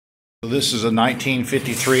So this is a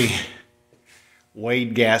 1953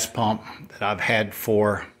 Wade gas pump that I've had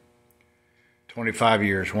for 25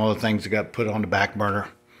 years. One of the things that got put on the back burner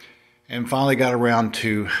and finally got around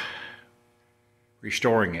to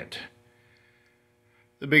restoring it.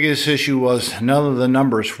 The biggest issue was none of the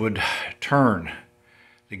numbers would turn.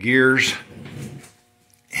 The gears,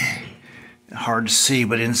 hard to see,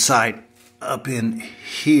 but inside up in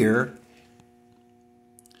here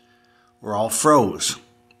were all froze.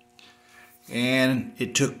 And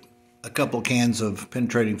it took a couple cans of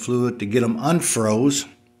penetrating fluid to get them unfroze,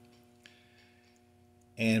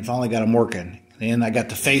 and finally got them working. And I got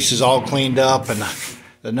the faces all cleaned up, and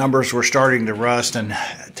the numbers were starting to rust. And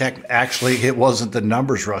actually, it wasn't the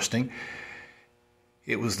numbers rusting;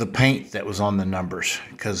 it was the paint that was on the numbers,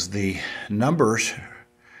 because the numbers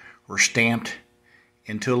were stamped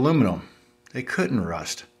into aluminum. They couldn't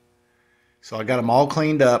rust. So I got them all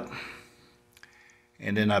cleaned up,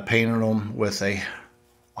 and then I painted them with a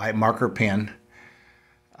white marker pen.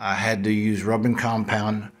 I had to use rubbing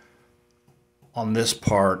compound on this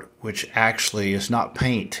part, which actually is not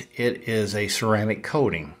paint. It is a ceramic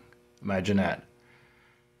coating. Imagine that.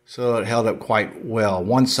 So it held up quite well.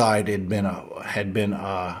 One side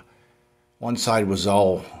one side was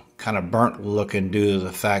all kind of burnt looking due to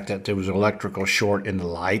the fact that there was an electrical short in the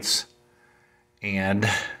lights, and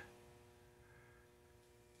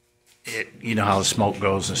you know how the smoke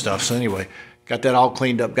goes and stuff. So anyway, got that all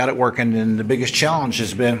cleaned up, got it working, and the biggest challenge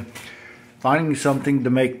has been finding something to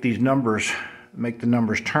make the numbers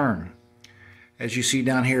turn. As you see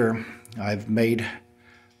down here, I've made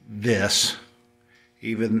this,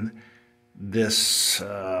 even this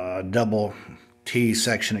double T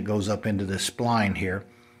section that goes up into this spline here,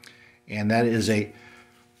 and that is a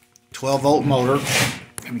 12-volt motor.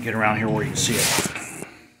 Let me get around here where you can see it.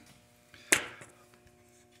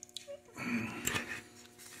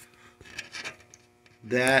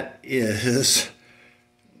 That is,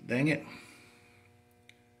 dang it,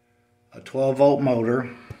 a 12-volt motor.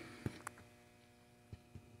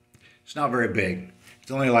 It's not very big.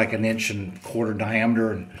 It's only like 1.25 inches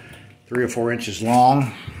diameter and 3 or 4 inches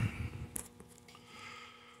long.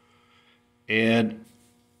 And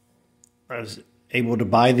I was able to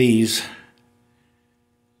buy these.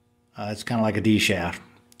 It's kind of like a D shaft.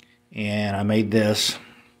 And I made this.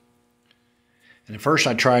 And at first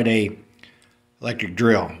I tried a electric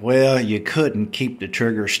drill. Well, you couldn't keep the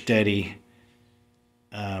trigger steady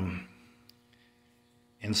and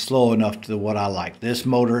slow enough to what I like. This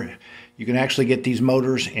motor, you can actually get these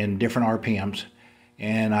motors in different RPMs,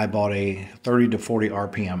 and I bought a 30 to 40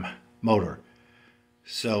 RPM motor.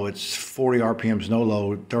 So it's 40 RPMs no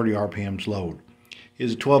load, 30 RPMs load.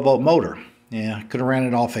 It's a 12-volt motor. Yeah, I could have ran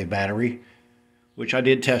it off a battery, which I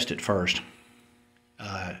did test it first.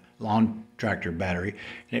 Lawn tractor battery,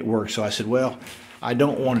 and it worked. So I said, well, I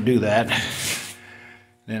don't want to do that.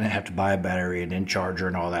 Then I have to buy a battery and then charger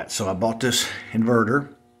and all that. So I bought this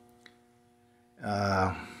inverter.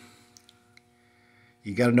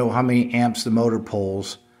 You got to know how many amps the motor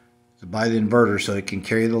pulls to buy the inverter so it can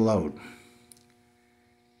carry the load.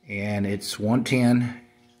 And it's 110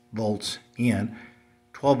 volts in,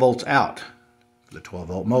 12 volts out for the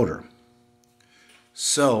 12-volt motor.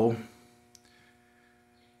 So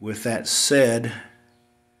with that said,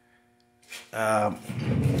 all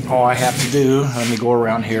I have to do, let me go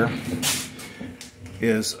around here,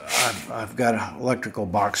 is I've got an electrical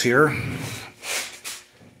box here,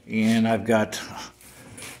 and I've got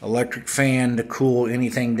electric fan to cool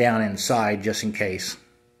anything down inside just in case.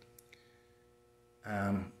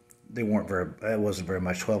 They weren't very, it wasn't very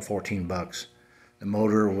much, 12, 14 bucks. The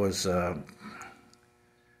motor was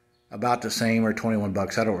about the same, or 21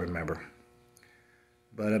 bucks, I don't remember.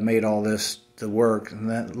 But I made all this to work, and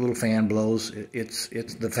that little fan blows. It's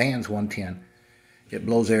the fan's 110. It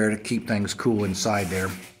blows air to keep things cool inside there.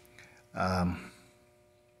 I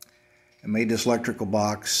made this electrical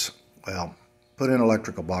box. Well, put in an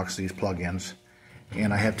electrical box, these plug-ins,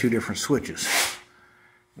 and I have two different switches.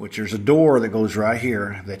 Which there's a door that goes right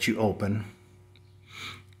here that you open,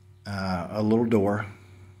 a little door,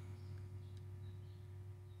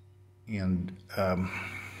 and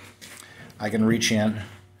I can reach in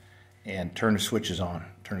and turn the switches on.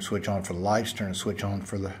 Turn the switch on for the lights, turn the switch on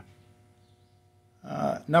for the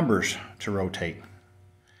numbers to rotate.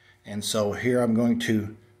 And so here I'm going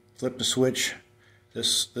to flip the switch.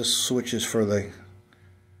 This switch is for the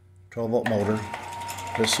 12-volt motor.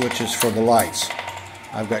 This switch is for the lights.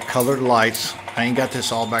 I've got colored lights. I ain't got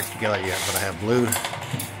this all back together yet, but I have blue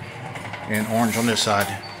and orange on this side.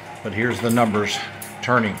 But here's the numbers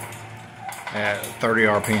turning at 30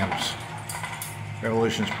 RPMs.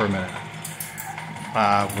 revolutions per minute.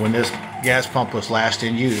 when this gas pump was last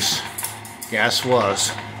in use, gas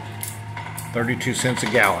was 32 cents a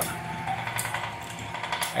gallon.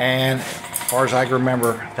 And as far as I can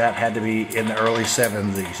remember, that had to be in the early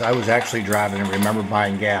 70s. I was actually driving and remember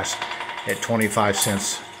buying gas at 25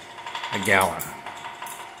 cents a gallon.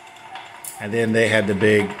 And then they had the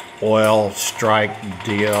big oil strike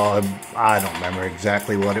deal. I don't remember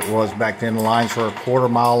exactly what it was back then. The lines were a quarter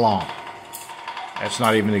mile long. That's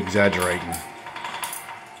not even exaggerating.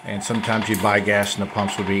 And sometimes you buy gas and the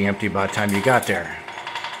pumps would be empty by the time you got there.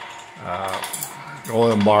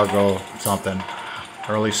 Oil embargo, something,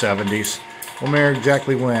 early 70s. I don't remember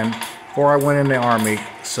exactly when. Before I went in the Army,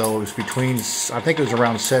 so it was between, I think it was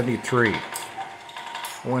around 73. I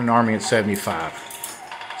went in the Army in 75.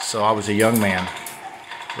 So I was a young man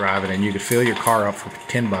driving, and you could fill your car up for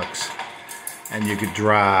 10 bucks. And you could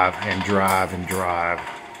drive and drive and drive.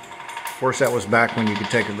 Of course, that was back when you could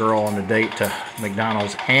take a girl on a date to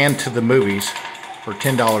McDonald's and to the movies for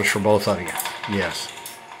 $10 for both of you. Yes.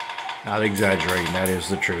 Not exaggerating, that is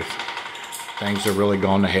the truth. Things have really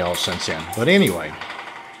gone to hell since then. But anyway,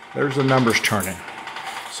 there's the numbers turning.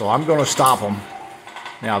 So I'm going to stop them.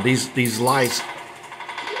 Now these lights,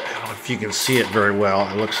 I don't know if you can see it very well,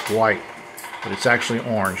 it looks white, but it's actually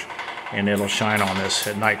orange, and it'll shine on this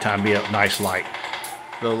at nighttime, be a nice light.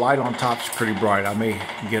 The light on top is pretty bright. I may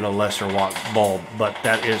get a lesser watt bulb, but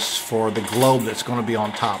that is for the globe that's going to be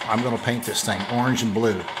on top. I'm going to paint this thing orange and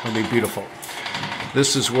blue. It'll be beautiful.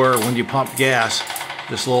 This is where, when you pump gas,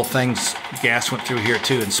 this little thing's gas went through here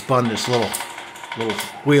too and spun this little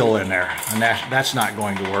wheel in there, and that's not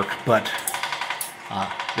going to work. But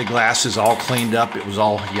the glass is all cleaned up. It was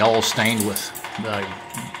all yellow stained with the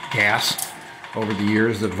gas over the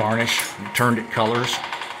years. The varnish turned it colors,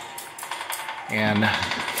 and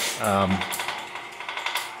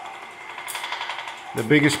the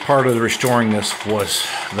biggest part of restoring this was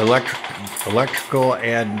the electrical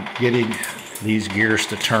and getting these gears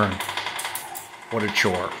to turn. What a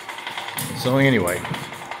chore. So anyway,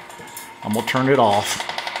 I'm going to turn it off.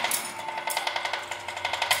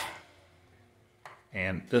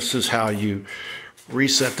 And this is how you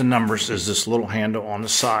reset the numbers, is this little handle on the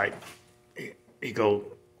side. You go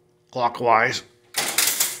clockwise.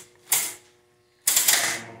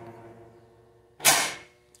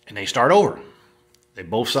 And they start over. They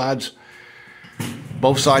both sides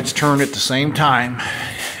turn at the same time,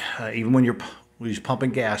 even when you're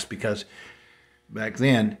pumping gas, because back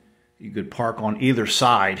then you could park on either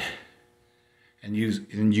side and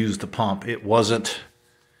use the pump. It wasn't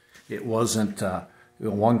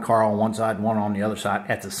one car on one side and one on the other side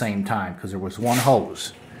at the same time, because there was one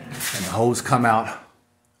hose, and the hose come out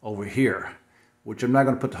over here, which I'm not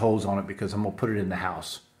going to put the hose on it because I'm going to put it in the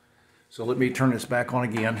house. So let me turn this back on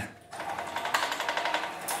again.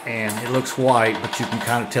 And it looks white, but you can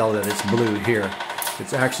kind of tell that it's blue here.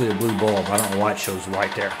 It's actually a blue bulb. I don't know why it shows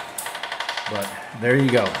white there. But there you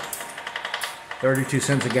go. 32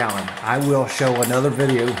 cents a gallon. I will show another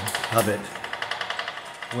video of it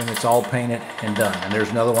when it's all painted and done. And there's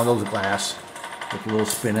another one of those glass with a little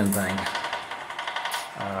spinning thing.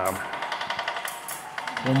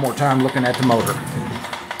 One more time looking at the motor.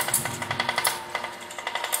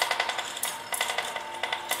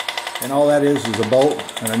 And all that is a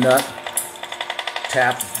bolt and a nut.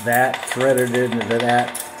 Tap that, threaded it into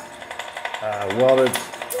that, welded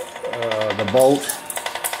the bolt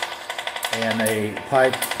and a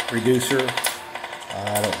pipe reducer.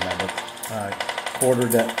 I don't remember.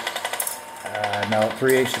 Quartered it, no,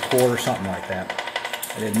 3/8 a quarter, something like that.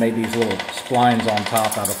 And it made these little splines on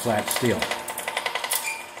top out of flat steel.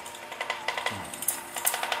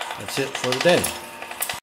 That's it for the day.